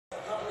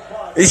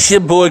It's your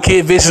boy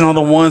Kid Vision on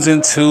the ones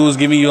and twos,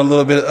 giving you a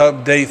little bit of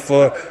update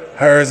for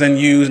hers and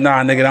yous.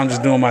 Nah, nigga, I'm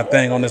just doing my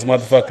thing on this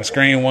motherfucking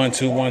screen. 1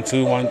 2 1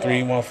 2 1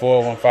 3 1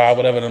 4 1 5,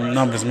 whatever the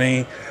numbers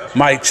mean.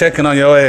 Mike checking on your ass.